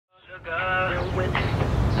Yeah,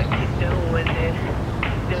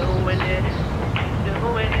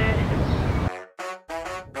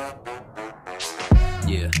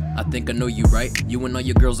 I think I know you right. You and all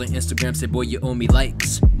your girls on Instagram say, boy, you owe me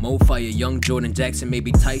likes. Mo Fire, young Jordan Jackson,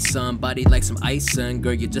 maybe Tyson. Body like some ice, son.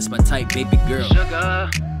 Girl, you're just my type, baby girl.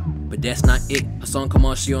 But that's not it. A song come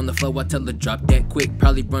on, she on the flow, I tell her drop that quick.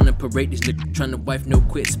 Probably run a parade, these niggas trying to wife no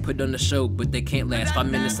quits. Put on the show, but they can't last 5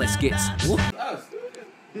 minutes like skits. Woo.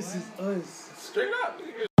 This is us. Straight up.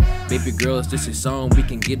 Baby girls, this is song, we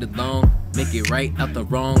can get along. Make it right out the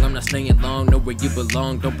wrong, I'm not staying long. Know where you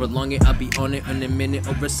belong, don't prolong it. I'll be on it in a minute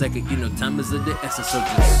or a second. You know time is of the essence, so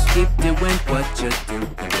just keep doing what you're doing,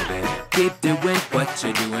 baby. Keep doing what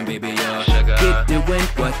you're doing, baby, yo. Keep doing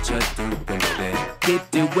what you're doing, baby.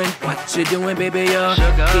 Keep doing what you're doing, baby, yo.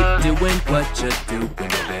 Keep doing what you're doing,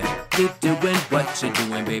 baby. Keep doing what you're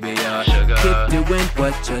doing, baby, yo. Keep doing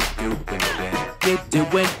what you're doing, baby. Keep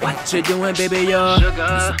doing what you're doing, baby, yo.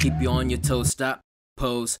 This will keep you on your toes, stop,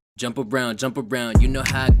 pose, jump around, you know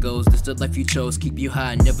how it goes. This the life you chose, keep you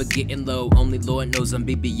high, never getting low. Only Lord knows I'm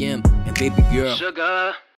BBM and baby girl.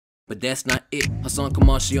 But that's not it. Her song come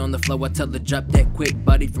on, she on the flow, I tell her drop that quick.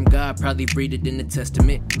 Body from God, probably read it in the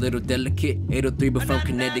testament. Little delicate, 803 but from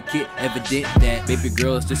Connecticut. Evident that, baby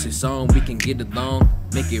girls, this is song, we can get along.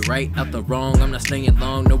 Make it right out the wrong, I'm not staying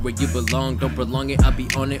long. Know where you belong, don't prolong it. I'll be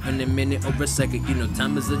on it in a minute or a second. You know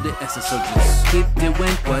time is of the essence, so just keep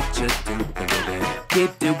doing what you're doing, baby.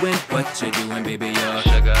 Keep doing what you're doing, baby, yo.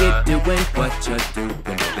 Keep doing what you're doing,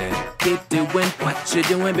 baby. Keep doing what you're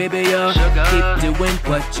doing, baby, yo. Keep doing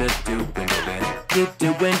what you're doing, baby. Keep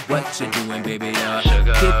doing what you're doing, baby, yo.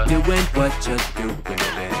 Keep doing what you're doing,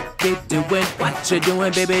 baby. Keep doing what you're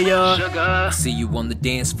doing, baby, yo. I see you on the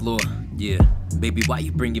dance floor, yeah. Baby, why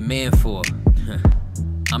you bring your man for?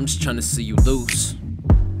 I'm just trying to see you loose.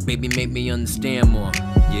 Baby, make me understand more,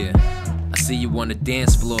 yeah. I see you on the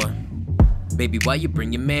dance floor. Baby, why you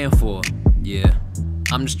bring your man for? Yeah,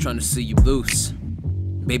 I'm just trying to see you loose.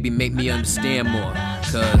 Baby, make me understand more.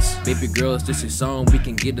 Cause, baby girls, this is song, we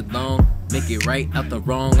can get along. Make it right out the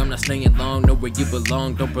wrong, I'm not staying long. Know where you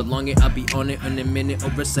belong, don't prolong it. I'll be on it in a minute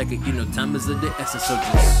or a second. You know time is of the essence, so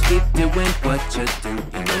just keep doing what you're doing.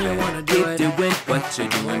 Keep doing what you're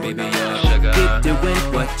doing, baby, yo. Keep doing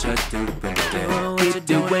what you're doing, baby. Keep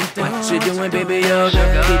doing what you're doing, baby, yo.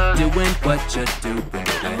 Keep doing what you're doing, baby.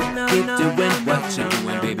 Keep doing what you're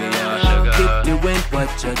doing, baby, yo. Keep doing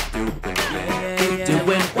what you're doing, baby. Keep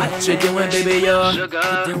doing what you're doing, baby, yo.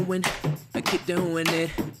 Keep doing it,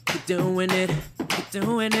 keep doing it, keep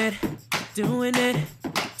doing it, keep doing it,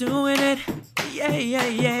 keep doing it. Yeah, yeah,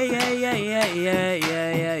 yeah, yeah, yeah, yeah, yeah,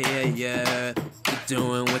 yeah, yeah, yeah. Keep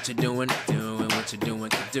doing what you're doing, doing what you're doing,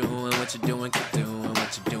 keep doing what you're doing, keep doing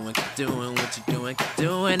what you're doing, keep doing what you're doing, keep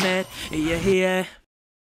doing it. Yeah, yeah.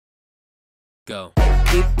 Go.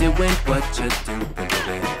 Keep doing what you're doing,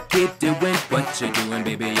 baby. Keep doing what you're doing,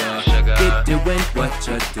 baby, yo. Keep doing what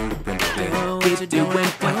you're doing, baby. Keep doing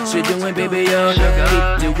what you're doing, baby, yo.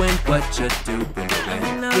 Keep doing what you're doing, baby.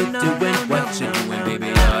 Keep doing what you're doing, baby,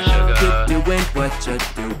 yo. Keep doing what you're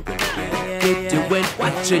doing, baby. Keep doing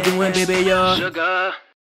what you're doing, baby, yo.